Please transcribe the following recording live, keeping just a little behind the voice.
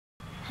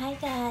Hi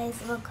guys,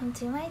 welcome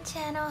to my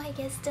channel. How you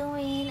guys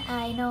doing?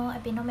 I know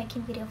I've been not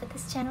making video for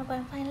this channel, but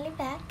I'm finally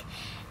back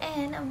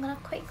and I'm gonna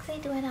quickly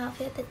do an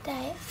outfit of the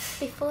day.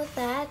 Before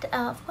that,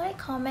 for a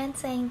comment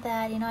saying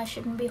that I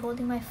shouldn't be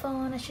holding my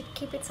phone, I should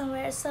keep it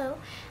somewhere, so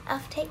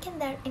I've taken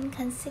that in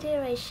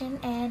consideration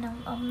and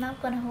I'm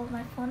not gonna hold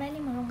my phone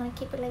anymore. I'm gonna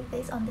keep it like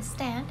this on the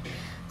stand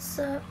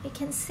so you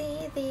can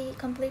see the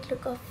complete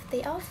look of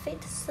the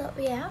outfit. So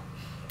yeah,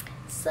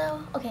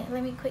 so okay,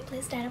 let me quickly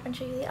stand up and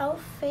show you the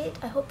outfit.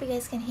 I hope you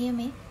guys can hear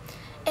me.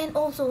 And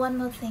also one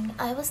more thing,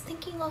 I was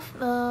thinking of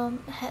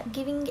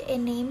giving a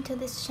name to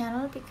this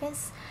channel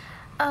because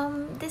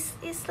this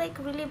is like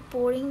really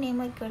boring name,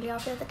 like girly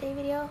outfit of the day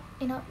video,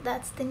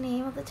 that's the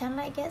name of the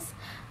channel, I guess.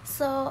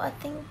 So I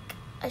think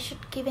I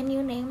should give a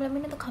new name. Let me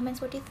know in the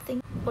comments what you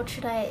think. What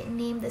should I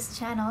name this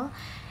channel?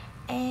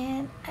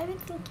 And I've been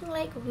thinking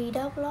like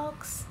Ootd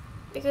vlogs,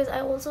 because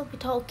I also be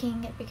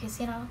talking,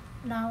 because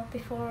now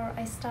before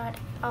I start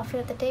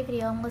after the day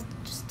video I'm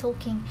just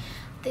talking.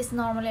 This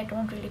normally I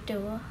don't really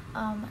do,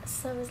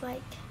 so it's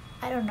like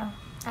I don't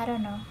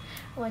know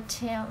what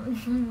to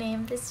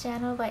name this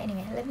channel. But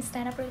anyway, let me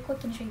stand up really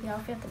quick and show you the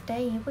outfit of the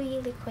day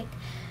really quick.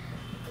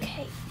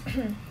 Okay.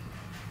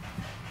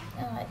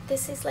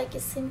 This is like a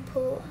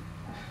simple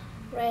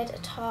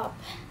red top,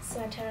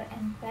 sweater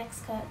and black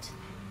skirt,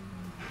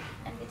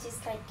 and which is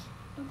like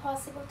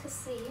impossible to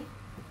see.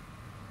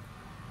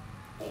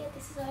 But yeah,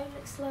 this is how it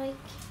looks like.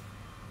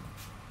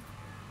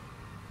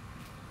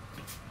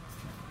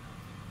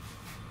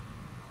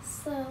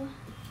 So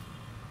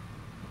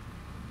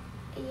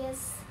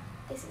yes,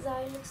 this is how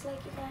it looks like,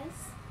 you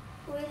guys.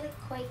 Really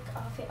quick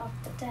outfit of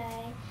the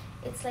day.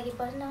 It's like a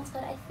button-down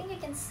skirt. I think you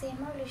can see,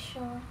 I'm not really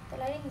sure. The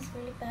lighting is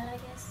really bad, I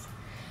guess.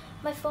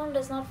 My phone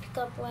does not pick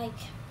up like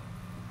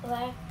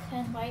black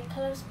and white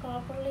colors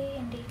properly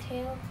in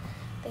detail.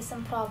 There's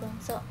some problem.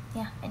 So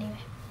yeah, anyway,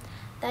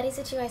 that is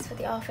it, you guys, for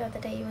the outfit of the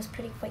day. It was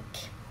pretty quick.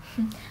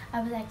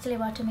 I was actually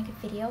about to make a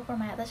video for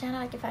my other channel,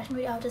 like a fashion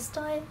video, how to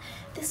style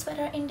this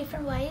sweater in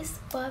different ways,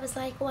 but I was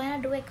like, why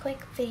not do a quick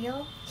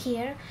video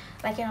here,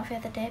 like an outfit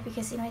of the day,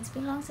 because it's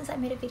been long since I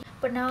made a video.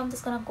 But now I'm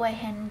just gonna go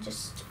ahead and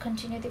just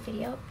continue the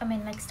video,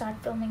 like start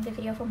filming the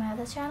video for my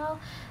other channel,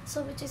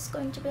 so which is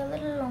going to be a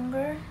little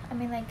longer.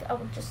 Like I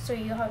will just show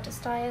you how to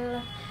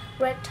style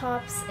red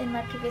tops in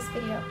my previous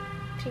video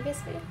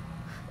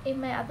in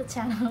my other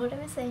channel. What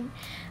am I saying?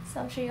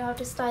 So I'll show you how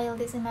to style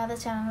this in my other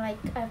channel. Like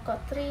I've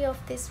got 3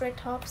 of these red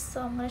tops,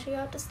 so I'm gonna show you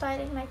how to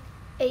style in like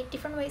 8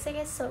 different ways, I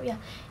guess. So yeah,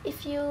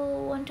 if you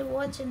want to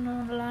watch and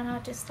learn how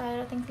to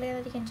style or things like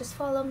that, you can just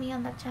follow me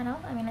on that channel.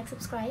 Like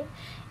subscribe,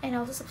 and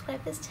also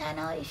subscribe this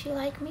channel if you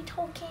like me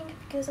talking,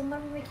 because I'm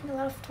gonna be making a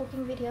lot of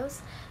talking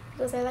videos,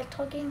 because I like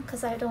talking,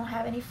 because I don't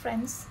have any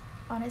friends,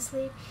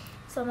 honestly.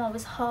 So I'm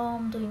always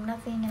home doing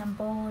nothing and I'm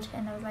bored,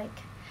 and I was like,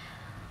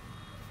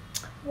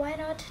 why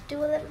not do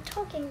a little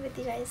talking with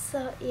you guys?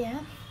 So yeah,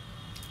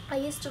 I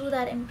used to do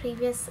that in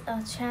previous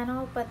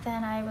channel, but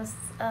then I was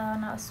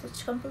now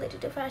switched completely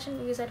to fashion,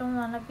 because I don't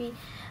want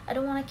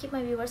to keep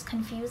my viewers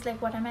confused, like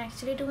what I'm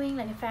actually doing,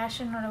 like a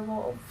fashion or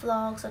a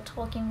vlogs or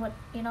talking, what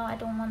I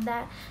don't want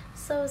that.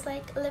 So it's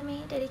like, let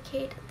me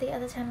dedicate the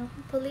other channel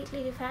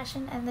completely to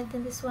fashion, and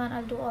then this one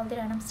I'll do all the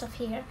random stuff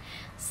here.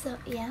 So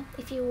yeah,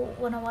 if you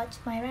want to watch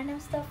my random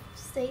stuff,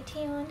 stay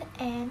tuned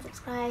and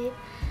subscribe.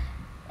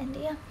 And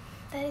yeah,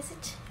 that is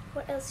it.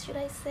 What else should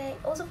I say?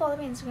 Also follow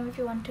me on Instagram if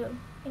you want to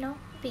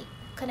be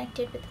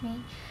connected with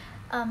me.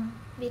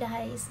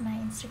 Vida is my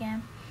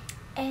Instagram.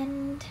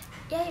 And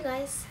yeah, you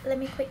guys, let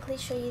me quickly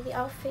show you the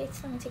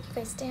outfits. Let me take you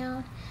guys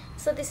down.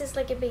 So this is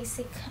like a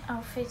basic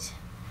outfit.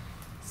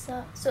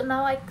 So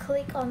now I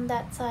click on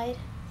that side.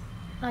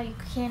 Now you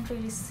can't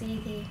really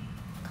see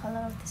the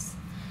color of this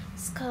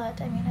skirt.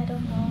 I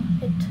don't know,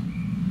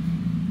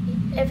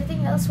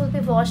 everything else will be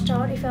washed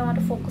out if I want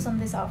to focus on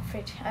this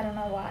outfit. I don't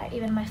know why,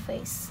 even my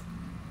face.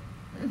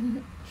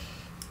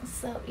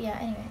 So yeah,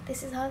 anyway,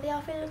 this is how the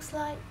outfit looks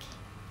like,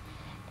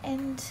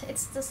 and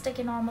it's just like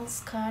a normal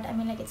skirt.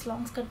 Like it's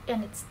long skirt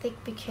and it's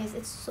thick, because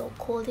it's so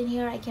cold in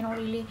here. I cannot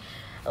really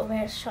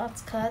wear short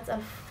skirts,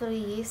 I'll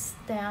freeze,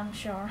 damn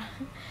sure.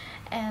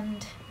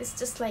 And it's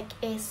just like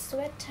a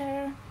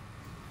sweater,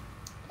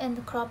 and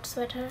the cropped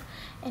sweater,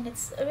 and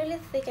it's really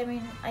thick.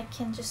 I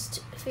can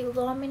just feel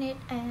warm in it.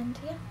 And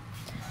yeah,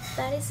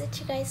 that is it,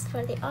 you guys,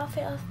 for the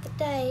outfit of the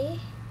day.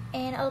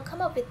 And I'll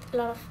come up with a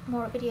lot of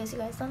more videos, you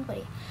guys, don't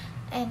worry.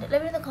 And let me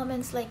know in the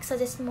comments, like,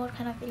 suggest more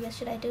kind of videos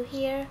should I do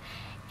here,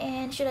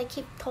 and should I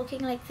keep talking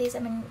like this?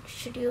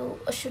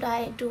 Should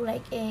I do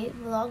like a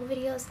vlog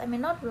videos?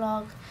 Not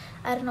vlog,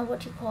 I don't know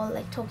what you call,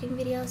 like talking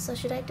videos. So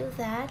should I do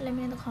that? Let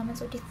me know in the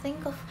comments what you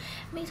think of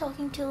me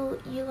talking to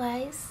you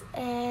guys.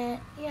 And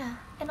yeah,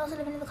 and also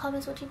let me know in the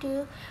comments what you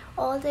do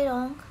all day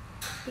long,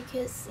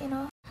 because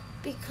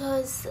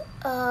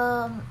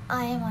I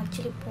am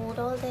actually bored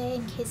all day.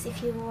 In case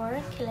if you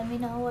work, let me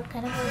know what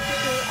kind of work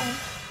you do, and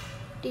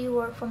do you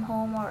work from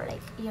home, or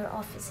like your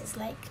office is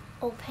like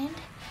opened?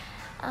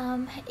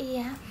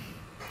 Yeah.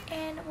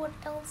 And what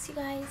else, you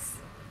guys,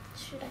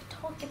 should I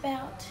talk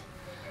about?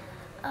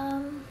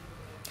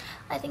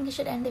 I think I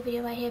should end the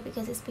video right here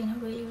because it's been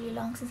really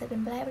long since I've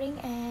been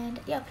blabbering. And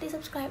yeah, please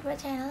subscribe to my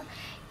channel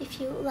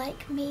if you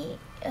like me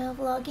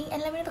vlogging,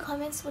 and let me know in the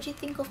comments what you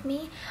think of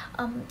me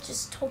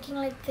just talking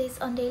like this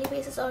on daily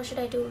basis, or should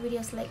I do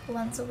videos like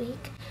once a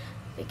week?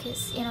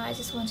 Because you know, I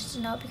just wanted to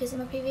know, because in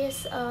my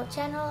previous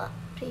channel,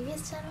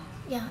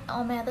 yeah,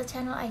 on my other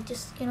channel, I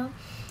just, you know,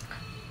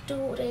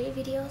 do daily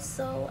videos.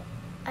 So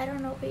I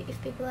don't know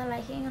if people are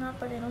liking or not,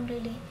 but I don't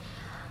really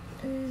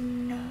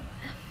know.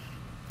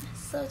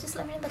 So just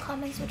let me know in the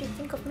comments what you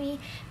think of me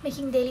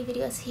making daily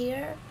videos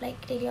here,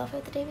 like daily outfit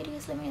of the day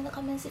videos. Let me know in the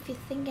comments if you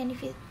think, and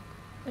if you,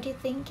 what do you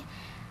think?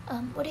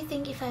 What do you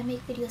think if I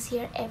make videos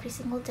here every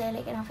single day,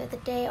 like an outfit of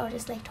the day, or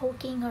just like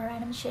talking or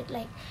random shit,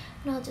 like,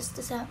 you know, just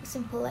the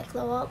simple like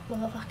vlog,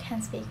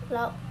 can't speak,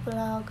 vlog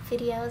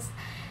videos.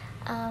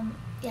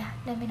 Yeah,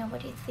 let me know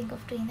what you think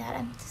of doing that.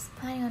 I'm just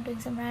planning on doing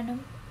some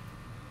random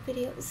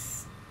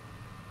videos.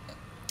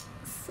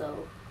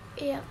 So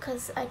yeah,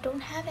 because I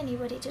don't have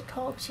anybody to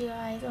talk to,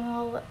 guys.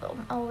 I'm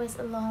always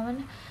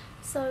alone,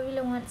 so I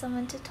really want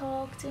someone to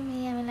talk to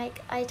me. I mean,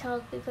 like, I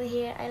talk, people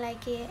here, I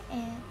like it,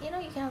 and you know,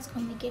 you can also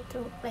communicate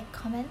through like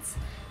comments.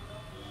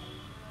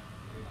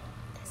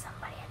 There's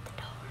somebody at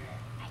the door.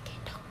 I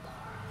can't talk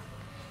more.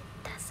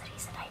 That's the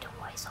reason I do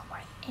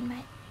voiceover in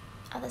my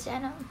other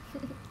channel.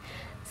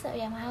 So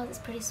yeah, my house is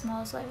pretty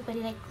small, so everybody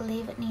like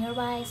live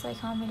nearby, so I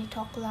can't really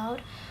talk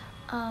loud.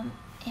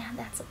 Yeah,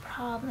 that's a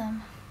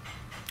problem.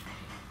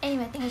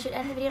 Anyway, I think I should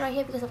end the video right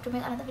here because I have to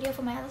make another video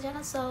for my other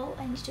channel. So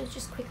I need to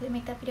just quickly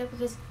make that video,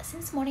 because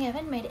since morning I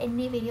haven't made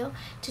any video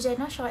today,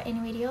 not short any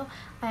video,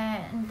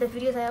 and the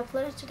videos I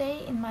uploaded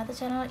today in my other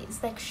channel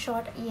is like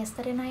short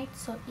yesterday night.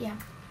 So yeah,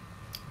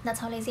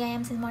 that's how lazy I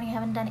am. Since morning I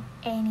haven't done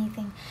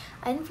anything.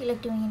 I didn't feel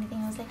like doing anything.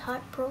 I was like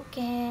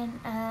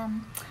heartbroken,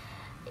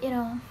 you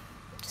know,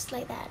 just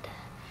like that.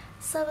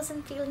 So I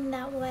wasn't feeling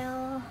that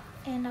well,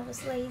 and I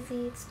was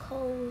lazy, it's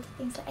cold,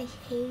 things like, I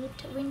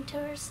hate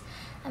winters.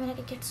 I mean, like,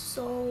 I get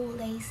so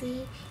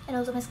lazy, and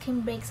also my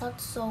skin breaks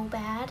out so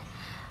bad.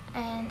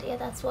 And yeah,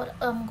 that's what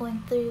I'm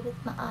going through with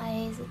my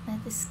eyes, with my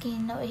the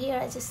skin. Over here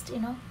I just, you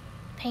know,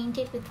 paint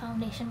it with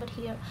foundation, but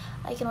here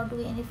I cannot do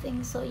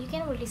anything, so you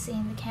can't really see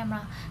in the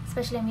camera,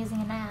 especially I'm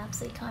using an app,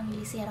 so you can't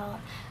really see at all.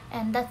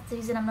 And that's the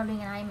reason I'm not doing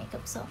an eye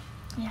makeup. So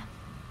yeah,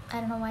 I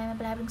don't know why I'm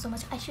blabbering so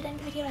much. I should end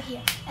the video right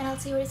here, and I'll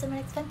see you guys in my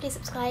next one. Please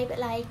subscribe,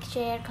 like,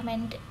 share,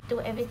 comment, do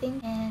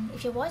everything. And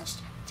if you watched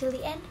till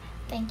the end,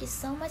 thank you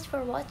so much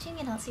for watching,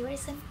 and I'll see you very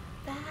soon.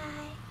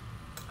 Bye.